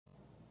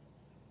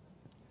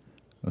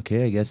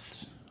Okay, I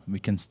guess we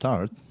can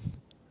start.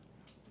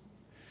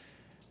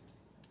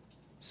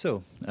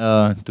 So,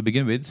 to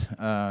begin with,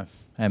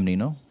 I'm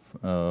Nino,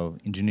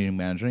 engineering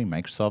manager in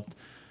Microsoft,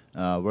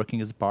 working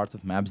as a part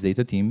of Maps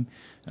data team.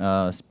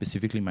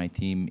 Specifically, my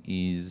team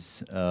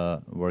is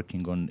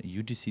working on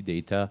UGC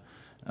data,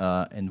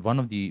 and one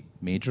of the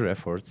major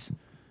efforts,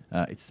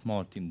 it's a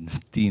smaller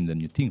team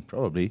than you think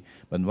probably,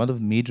 but one of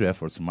the major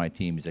efforts of my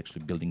team is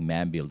actually building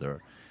Map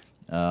Builder.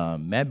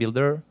 Map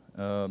Builder,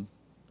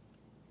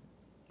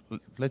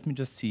 let me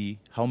just see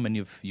how many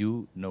of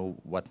you know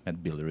what Map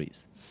Builder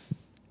is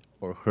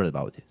or heard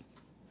about it.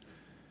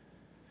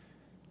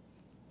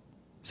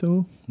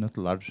 So, not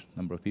a large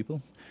number of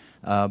people.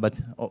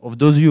 But of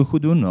those of you who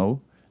do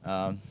know,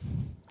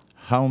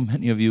 how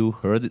many of you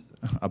heard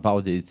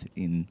about it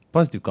in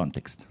positive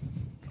context?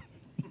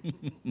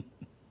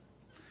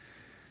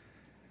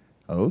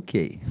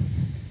 Okay.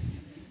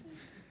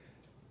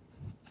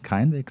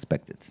 Kind of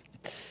expected.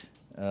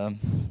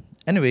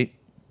 Anyway,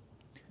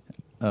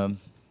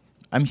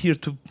 I'm here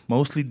to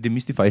mostly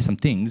demystify some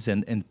things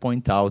and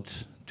point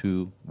out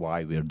to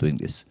why we are doing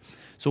this.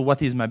 So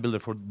what is Map Builder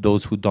for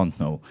those who don't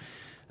know?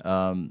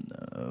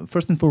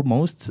 First and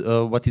foremost,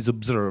 what is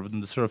observed on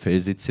the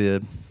surface, it's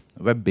a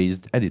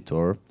web-based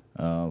editor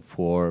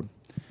for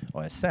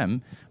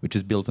OSM, which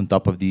is built on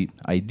top of the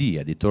ID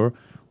editor,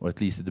 or at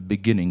least at the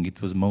beginning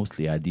it was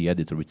mostly ID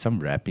editor with some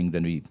wrapping,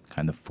 then we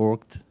kind of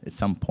forked. At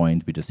some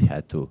point we just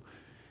had to,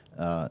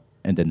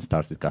 and then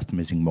started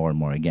customizing more and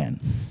more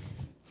again.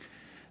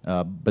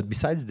 But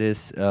besides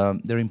this,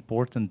 there are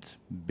important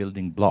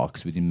building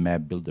blocks within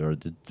Map Builder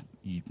that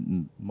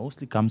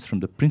mostly comes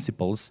from the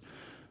principles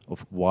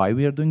of why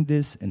we are doing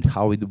this and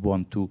how we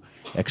want to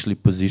actually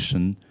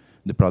position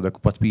the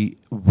product, what we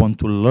want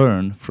to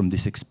learn from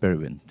this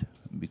experiment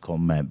we call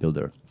Map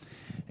Builder.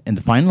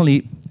 And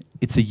finally,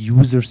 it's a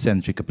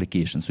user-centric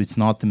application, so it's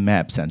not a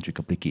map-centric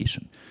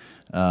application.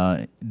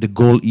 The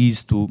goal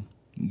is to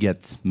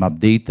get map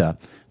data,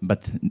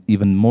 but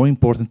even more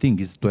important thing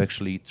is to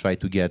actually try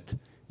to get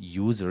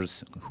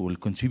users who will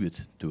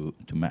contribute to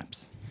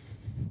maps.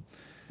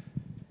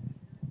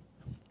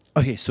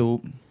 Okay,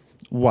 so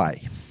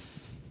why?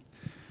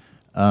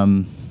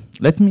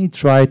 Let me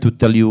try to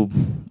tell you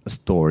a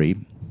story,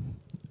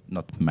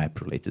 not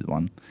map-related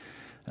one.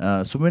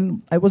 So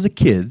when I was a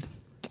kid,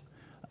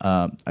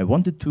 I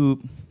wanted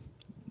to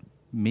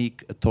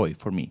make a toy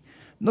for me.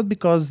 Not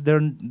because there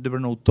were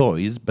no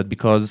toys, but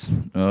because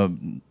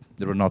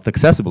they were not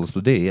accessible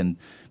today and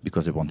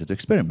because I wanted to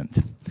experiment.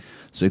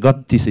 So I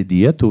got this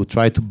idea to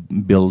try to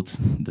build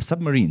the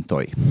submarine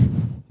toy.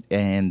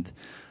 And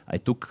I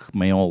took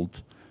my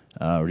old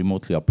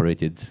remotely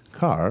operated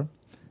car,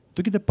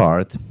 took it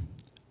apart,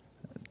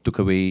 took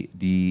away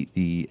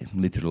the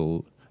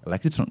literal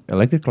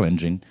electrical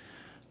engine,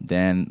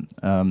 then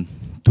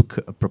took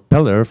a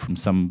propeller from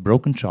some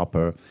broken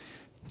chopper,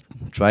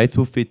 tried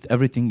to fit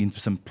everything into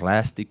some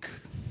plastic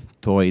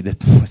toy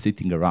that was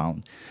sitting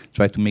around,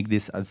 tried to make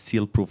this as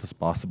seal-proof as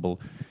possible,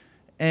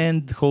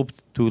 and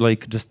hoped to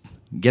like just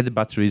get the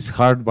batteries,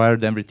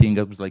 hardwired everything.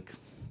 I was like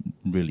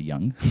really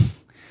young,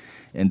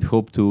 and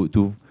hoped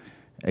to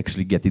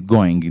actually get it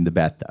going in the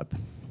bathtub.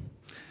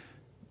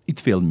 It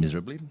failed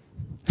miserably,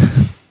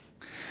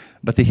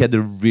 but I had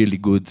a really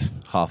good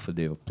half a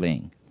day of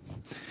playing.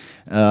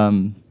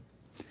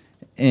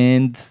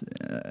 And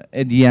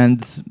at the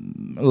end,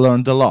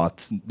 learned a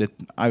lot that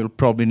I will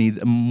probably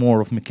need more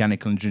of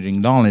mechanical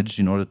engineering knowledge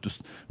in order to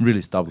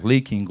really stop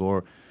leaking,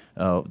 or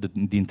the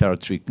entire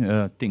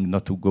thing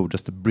not to go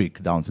just a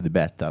brick down to the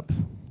bathtub.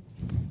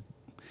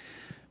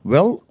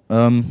 Well,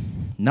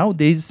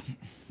 nowadays,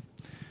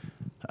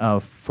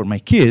 for my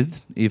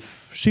kid,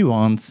 if she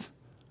wants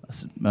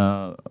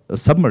a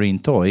submarine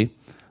toy,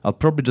 I'll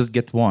probably just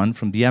get one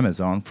from the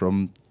Amazon for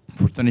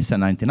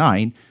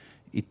 $27.99.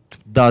 It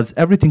does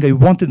everything I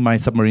wanted my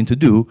submarine to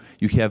do.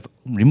 You have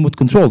remote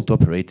control to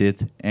operate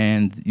it,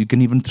 and you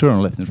can even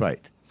turn left and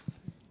right.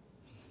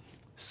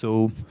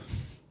 So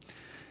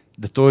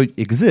the toy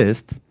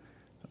exists,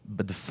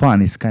 but the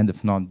fun is kind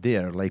of not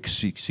there. Like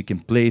she can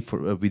play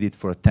with it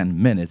for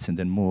 10 minutes and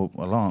then move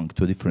along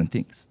to different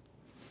things.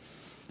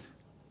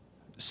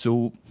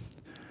 So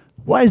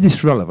why is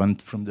this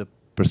relevant from the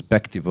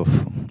perspective of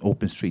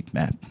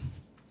OpenStreetMap?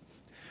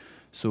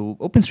 So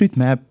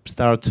OpenStreetMap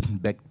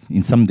started back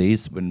in some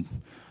days when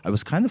I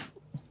was kind of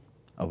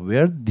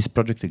aware this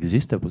project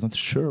existed. I was not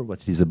sure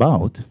what it is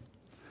about.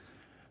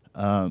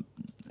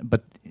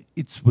 But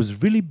it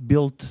was really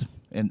built,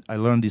 and I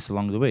learned this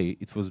along the way,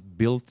 it was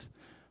built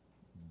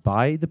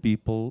by the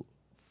people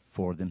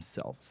for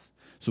themselves.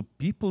 So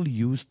people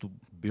used to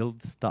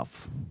build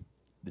stuff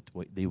that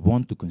they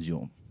want to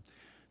consume.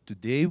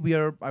 Today we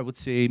are, I would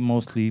say,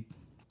 mostly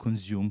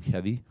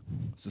consume-heavy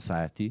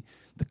society.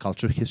 The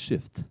culture has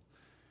shifted.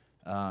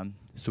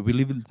 So we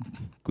live in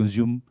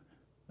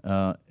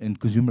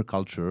consumer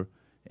culture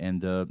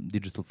and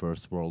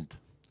digital-first world.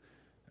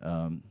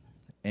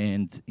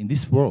 And in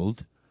this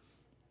world,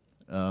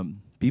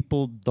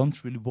 people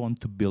don't really want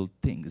to build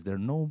things. They're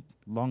no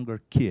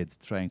longer kids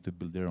trying to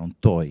build their own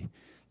toy.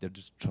 They're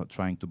just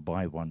trying to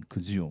buy one,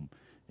 consume,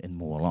 and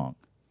move along.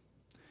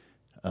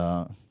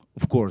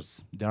 Of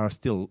course, there are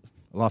still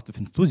a lot of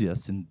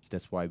enthusiasts, and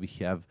that's why we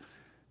have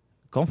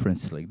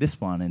conferences like this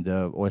one, and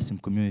the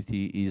OSM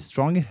community is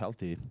strong and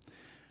healthy.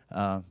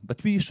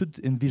 But we should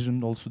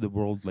envision also the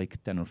world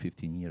like 10 or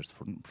 15 years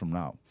from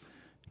now.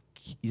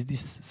 Is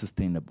this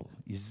sustainable?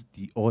 Is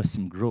the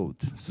OSM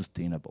growth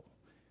sustainable?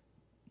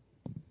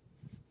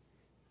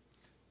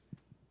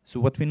 So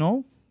what we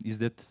know is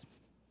that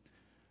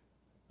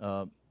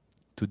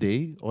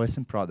today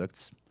OSM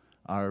products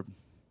are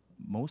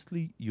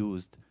mostly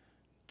used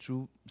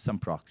through some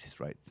proxies,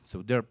 right?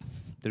 So there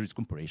is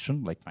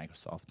comparison, like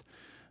Microsoft,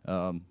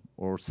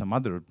 or some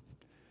other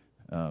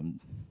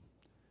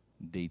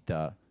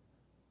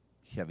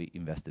data-heavy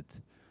invested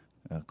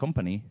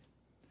company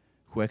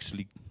who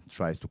actually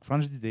tries to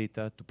crunch the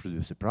data to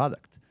produce a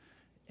product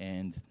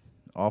and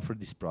offer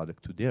this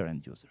product to their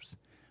end users.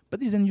 But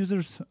these end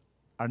users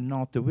are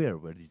not aware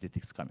where this data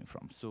is coming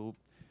from. So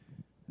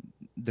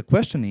the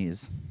question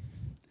is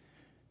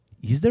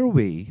there a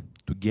way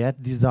to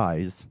get these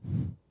eyes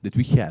that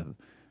we have,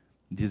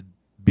 these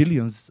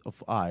billions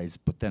of eyes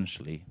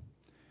potentially,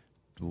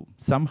 to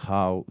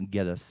somehow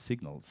get us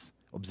signals,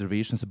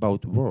 observations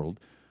about the world,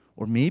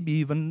 or maybe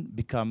even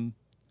become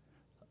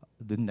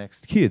the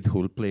next kid who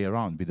will play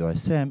around with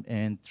OSM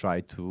and try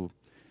to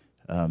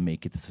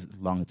make it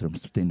long-term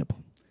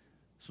sustainable.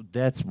 So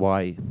that's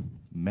why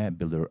Map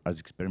Builder as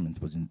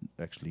experiment was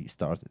actually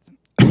started.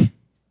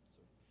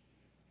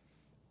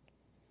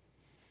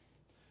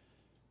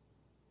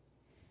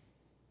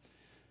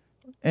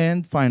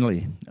 And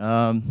finally,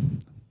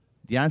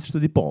 the answer to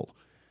the poll.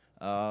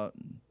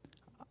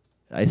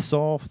 I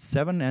saw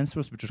 7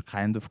 answers which are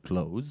kind of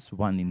close,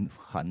 one in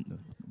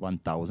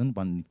 1,000,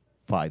 one in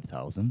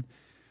 5,000.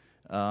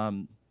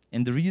 And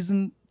the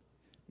reason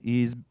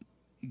is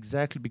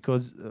exactly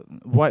because,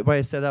 why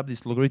I set up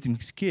this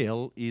logarithmic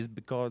scale is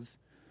because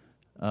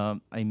I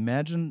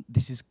imagine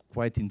this is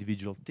quite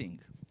individual thing.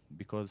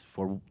 Because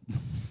for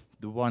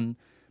the one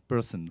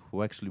person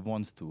who actually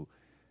wants to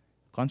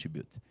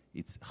contribute,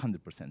 it's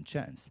 100%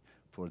 chance.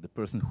 For the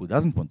person who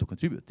doesn't want to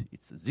contribute,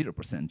 it's a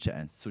 0%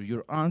 chance. So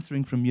you're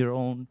answering from your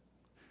own,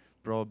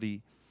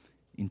 probably,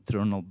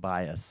 internal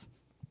bias.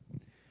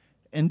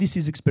 And this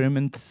is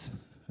experiment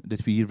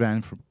that we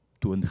ran for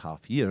 2.5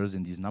 years,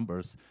 and these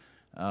numbers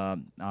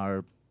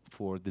are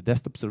for the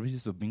desktop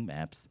services of Bing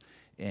Maps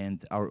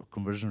and our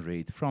conversion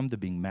rate from the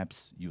Bing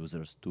Maps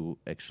users to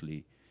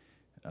actually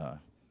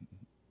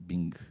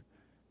Bing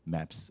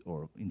Maps,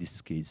 or in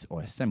this case,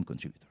 OSM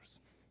contributors.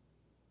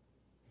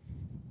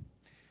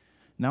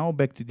 Now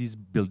back to these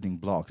building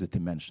blocks that I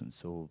mentioned.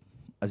 So,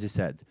 as I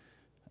said,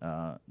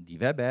 the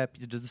web app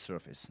is just the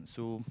surface.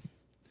 So,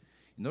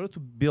 in order to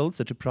build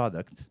such a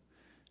product,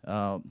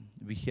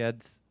 we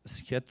had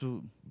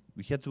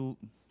to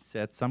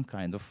set some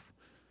kind of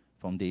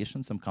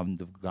foundation, some kind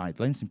of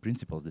guidelines and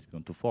principles that we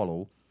want to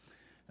follow.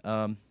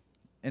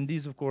 And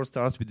these, of course,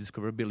 start with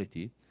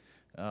discoverability,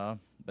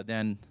 but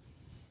then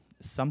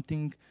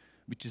something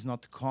which is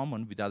not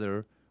common with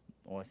other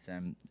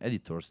OSM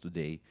editors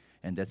today,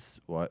 and that's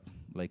what,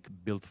 like,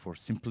 built for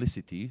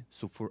simplicity,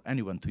 so for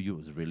anyone to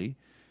use, really,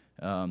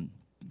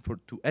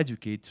 to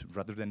educate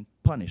rather than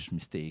punish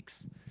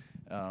mistakes.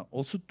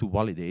 Also to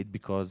validate,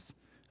 because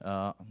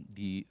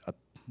the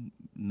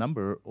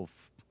number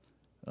of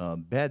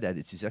bad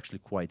edits is actually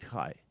quite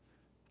high.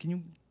 Can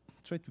you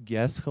try to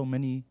guess how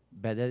many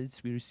bad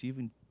edits we receive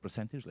in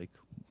percentage, like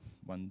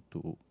 1 to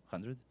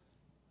 100?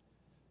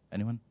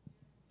 Anyone?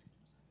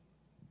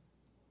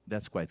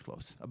 That's quite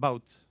close,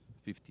 about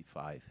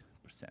 55%.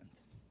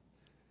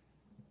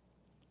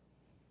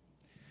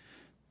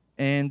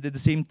 And at the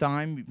same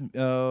time,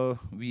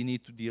 we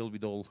need to deal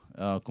with all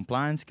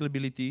compliance,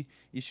 scalability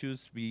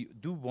issues. We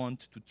do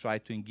want to try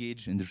to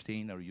engage and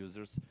entertain our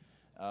users.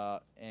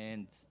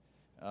 And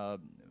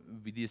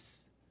with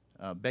this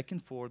back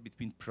and forth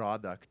between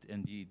product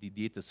and the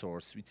data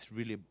source, it's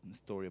really a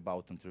story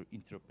about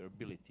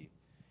interoperability.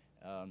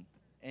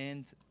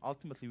 And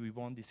ultimately, we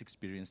want this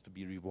experience to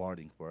be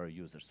rewarding for our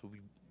users. So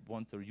we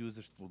want our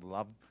users to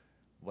love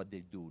what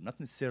they do, not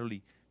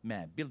necessarily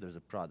Map Builder as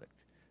a product,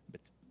 but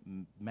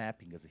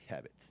mapping as a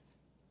habit.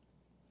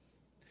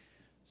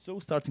 So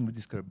starting with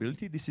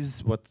discoverability, this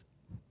is what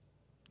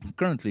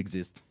currently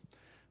exists.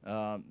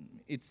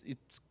 It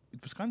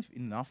was kind of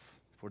enough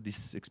for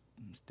this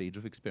stage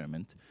of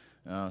experiment.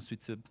 So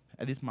it's a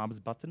edit maps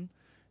button,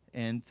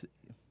 and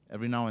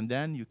every now and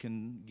then you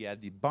can get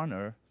the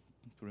banner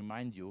to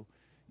remind you.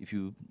 If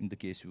you, in the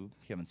case you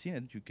haven't seen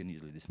it, you can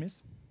easily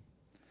dismiss.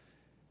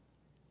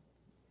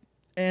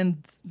 And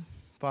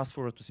fast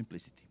forward to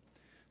simplicity.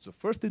 So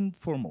first and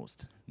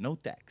foremost, no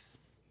tags.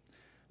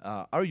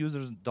 Our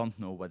users don't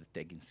know what a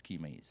tagging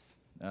schema is.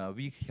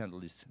 We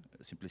handle this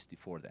simplicity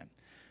for them.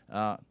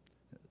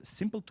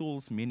 Simple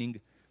tools,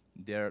 meaning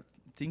they're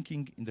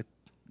thinking in the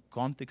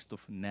context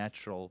of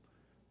natural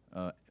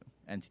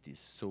entities.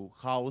 So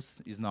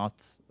house is not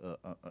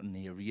an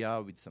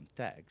area with some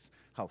tags.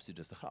 House is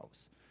just a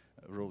house.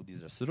 Road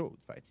is just a road,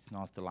 right? It's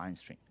not a line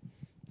string.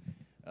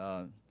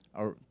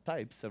 Our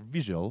types are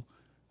visual.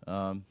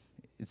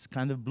 It's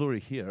kind of blurry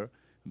here,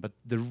 but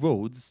the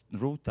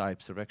road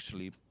types are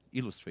actually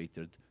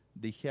illustrated.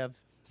 They have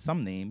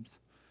some names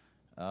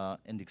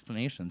and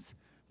explanations,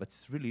 but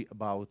it's really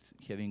about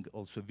having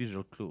also a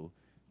visual clue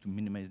to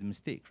minimize the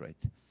mistake, right?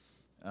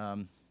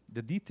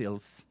 The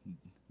details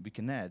we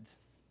can add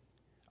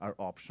are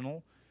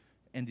optional,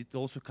 and it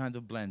also kind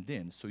of blend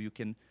in. So you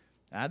can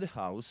add a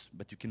house,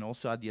 but you can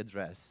also add the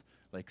address,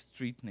 like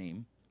street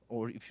name,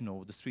 or if you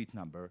know the street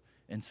number,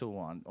 and so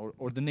on,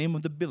 or the name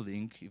of the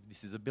building, if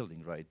this is a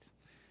building, right?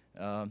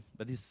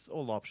 But it's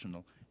all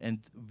optional, and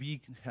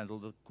we handle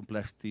the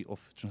complexity of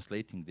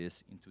translating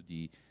this into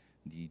the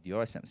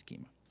OSM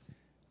schema.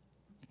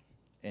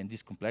 And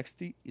this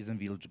complexity is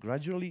unveiled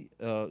gradually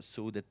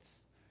so that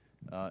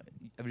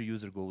every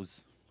user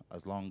goes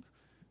as long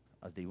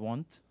as they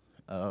want.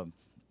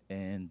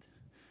 And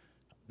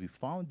we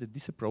found that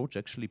this approach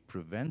actually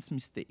prevents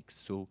mistakes.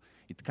 So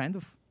it kind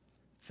of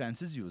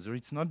fences user.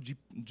 It's not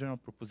general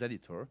purpose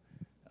editor,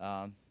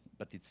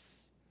 but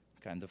it's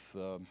kind of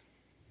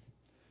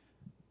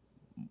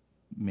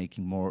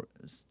making more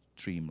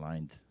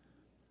streamlined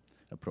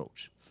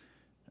approach.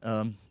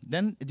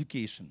 Then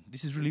education.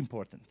 This is really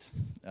important.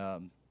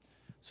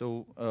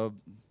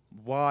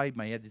 Why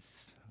my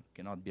edits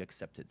cannot be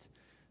accepted?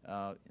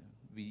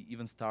 We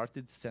even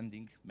started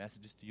sending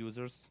messages to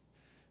users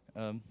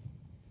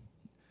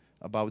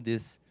about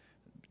this.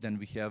 Then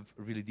we have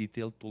really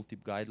detailed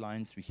tooltip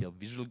guidelines. We have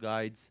visual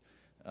guides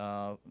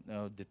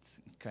that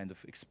kind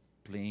of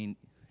explain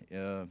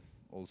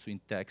also in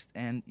text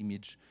and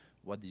image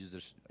what the user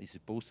is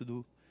supposed to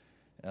do.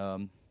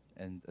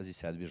 And as I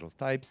said, visual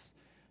types.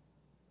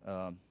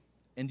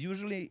 And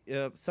usually,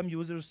 some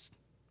users,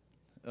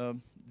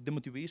 the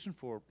motivation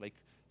for like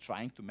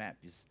trying to map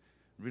is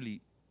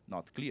really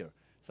not clear.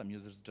 Some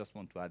users just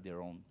want to add their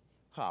own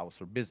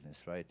house or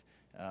business, right?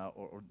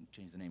 Or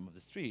change the name of the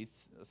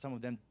streets. Some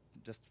of them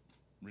just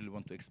really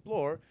want to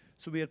explore.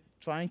 So we are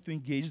trying to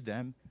engage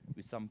them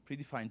with some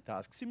predefined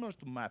tasks, similar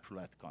to map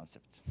roulette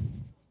concept.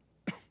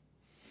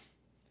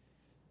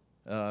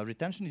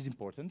 Retention is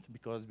important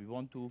because we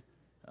want to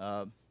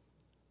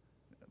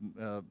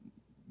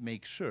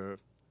make sure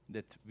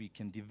that we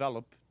can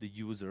develop the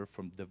user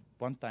from the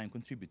one-time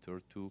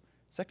contributor to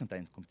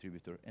second-time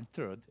contributor and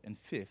third and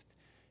fifth,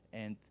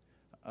 and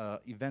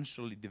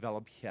eventually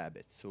develop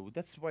habits. So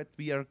that's what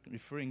we are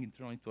referring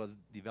internally to as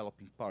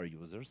developing power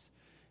users.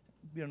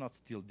 We are not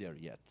still there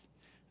yet.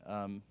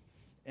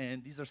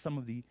 And these are some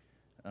of the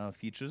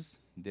features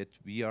that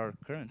we are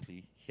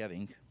currently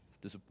having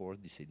to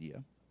support this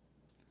idea.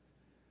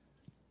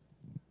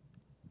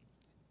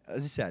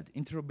 As I said,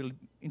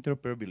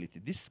 interoperability.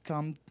 This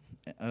comes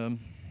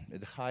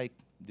at high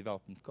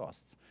development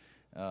costs.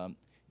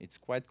 It's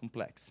quite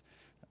complex.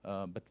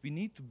 But we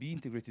need to be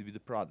integrated with the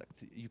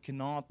product. You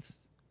cannot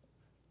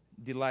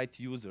delight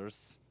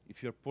users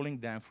if you're pulling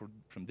them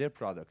from their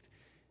product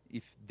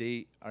if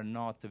they are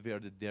not aware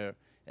that they're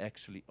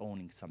actually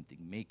owning something,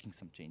 making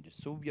some changes.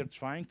 So we are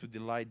trying to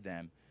delight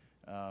them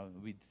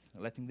with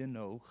letting them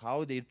know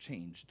how they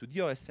change to the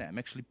OSM,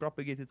 actually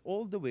propagated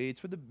all the way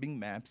through the Bing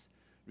maps,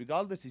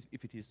 regardless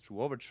if it is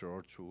through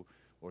Overture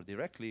or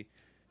directly.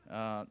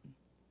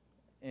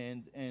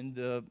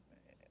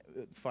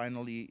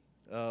 Finally,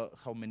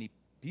 how many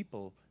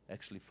people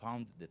actually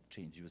found that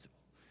change usable.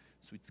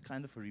 So it's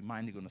kind of a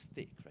reminding on a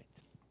stake, right?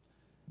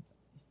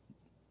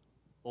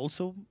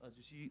 Also, as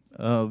you see,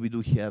 we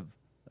do have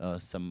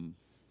some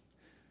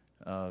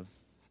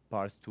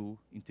parts to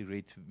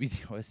integrate with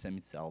the OSM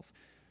itself.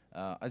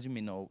 As you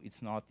may know,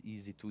 it's not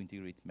easy to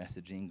integrate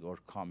messaging or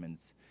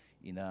comments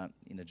in a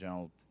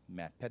general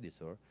map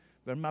editor,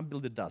 where Map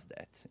Builder does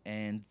that.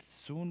 And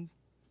soon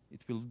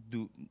it will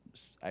do,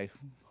 I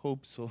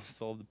hope so,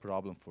 solve the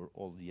problem for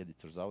all the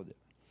editors out there.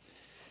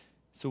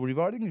 So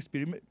regarding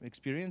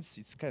experience,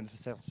 it's kind of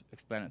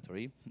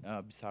self-explanatory.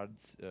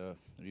 Besides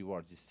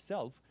rewards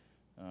itself,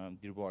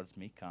 the rewards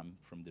may come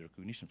from the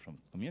recognition from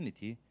the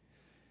community.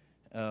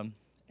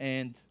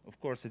 And of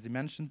course, as I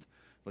mentioned,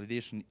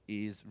 validation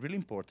is really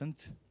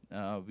important.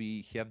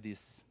 We have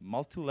this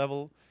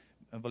multi-level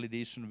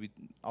validation with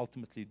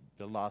ultimately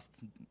the last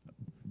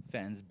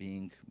fence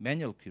being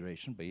manual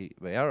curation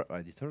by our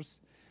editors.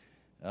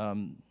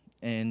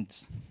 And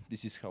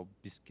this is how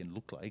this can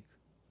look like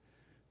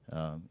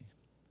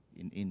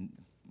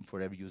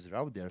for every user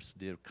out there. So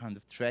they're kind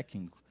of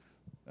tracking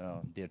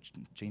their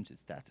change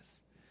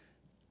status.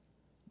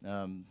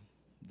 The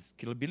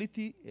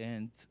scalability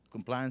and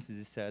compliance, as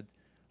I said,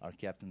 are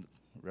kept in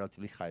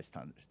relatively high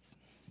standards.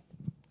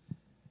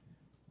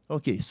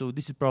 Okay, so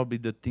this is probably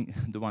the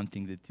one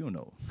thing that you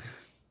know.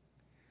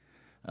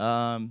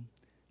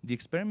 The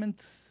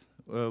experiment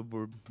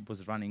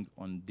was running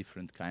on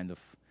different kind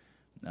of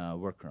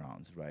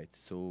workarounds, right?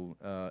 So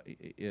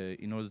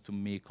in order to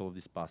make all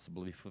this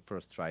possible, we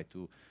first try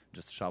to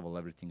just shovel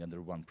everything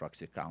under one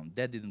proxy account.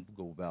 That didn't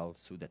go well,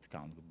 so that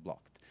account got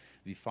blocked.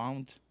 We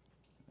found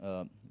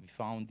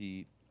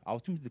the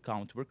ultimate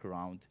account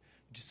workaround,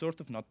 which is sort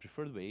of not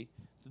preferred way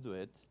to do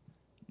it.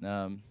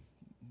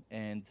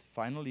 And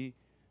finally,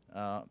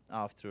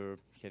 after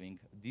having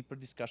deeper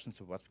discussions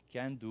of what we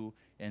can do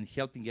and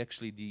helping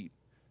actually the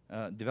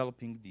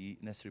developing the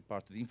necessary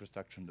part of the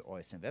infrastructure on the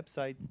OSM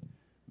website,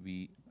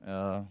 we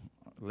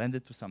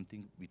landed to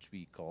something which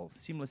we call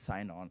seamless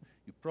sign-on.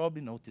 You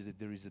probably noticed that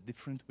there is a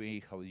different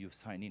way how you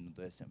sign in on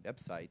the OSM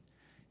website,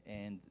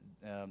 and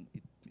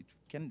it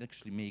can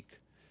actually make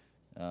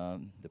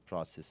the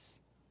process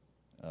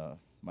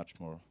much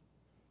more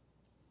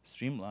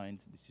streamlined.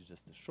 This is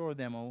just a short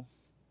demo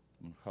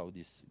on how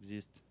this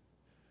exists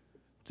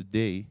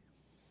today.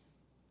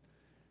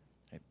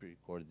 I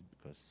pre-recorded it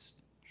because it's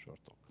a short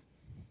talk.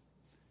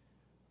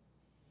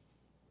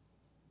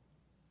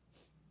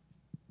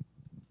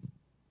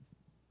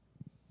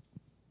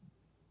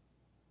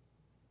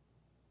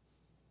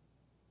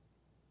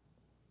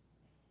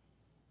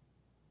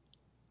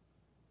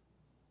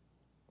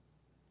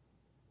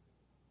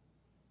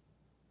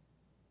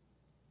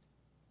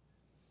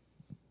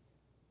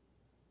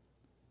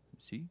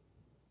 See?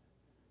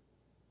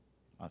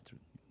 After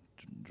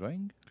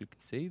drawing, click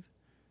save.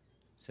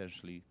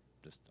 Essentially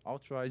just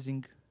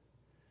authorizing.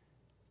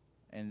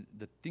 And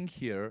the thing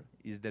here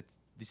is that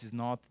this is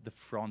not the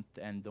front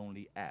end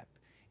only app.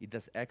 It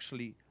does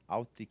actually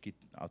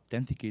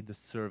authenticate the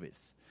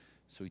service.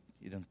 So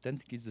it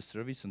authenticates the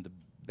service on the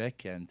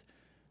back end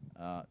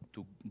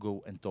to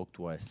go and talk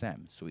to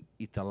OSM. So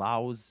it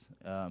allows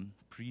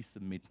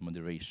pre-submit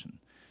moderation.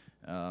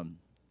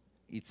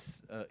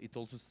 It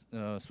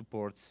also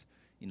supports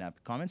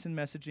in-app comments and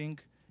messaging,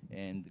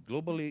 and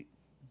globally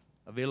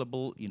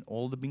available in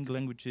all the Bing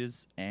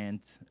languages, and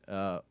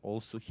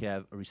also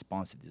have a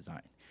responsive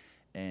design.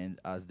 And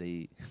as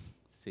they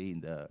say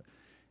in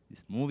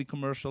these movie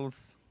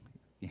commercials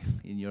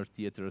in your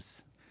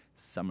theaters,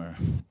 summer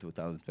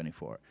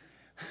 2024.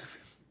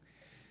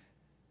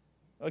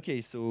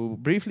 Okay, so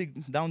briefly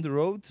down the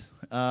road,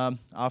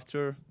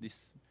 after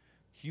this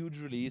huge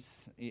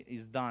release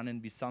is done and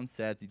we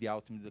sunset the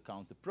ultimate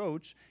account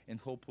approach,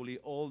 and hopefully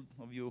all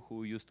of you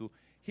who used to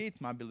hate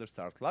MapBuilder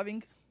start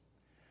loving,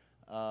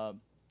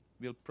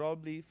 we'll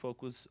probably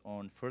focus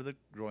on further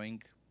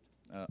growing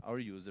our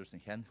users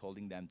and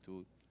hand-holding them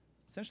to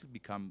essentially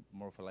become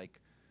more of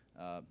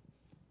a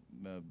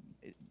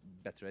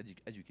better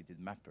educated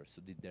mappers,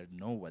 so that they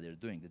know what they're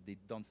doing, that they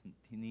don't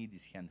need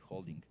this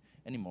hand-holding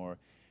anymore.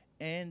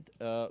 And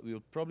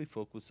we'll probably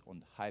focus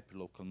on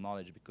hyperlocal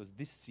knowledge, because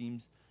this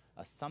seems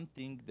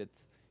something that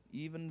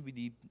even with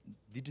the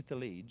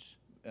digital age,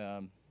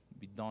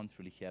 we don't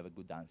really have a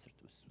good answer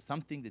to.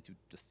 Something that you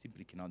just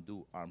simply cannot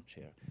do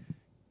armchair.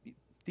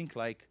 Think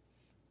like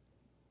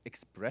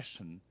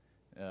expression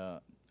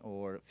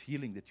or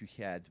feeling that you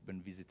had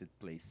when visited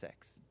place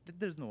X.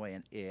 There's no way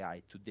an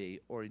AI today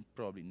or in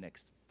probably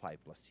next 5+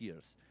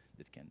 years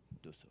that can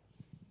do so.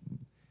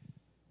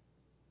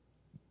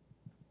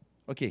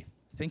 Okay,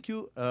 thank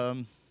you.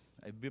 I'll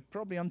be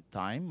probably on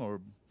time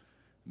or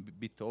a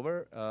bit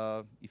over.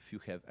 If you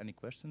have any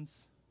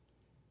questions.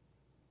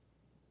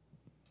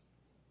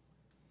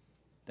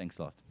 Thanks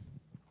a lot.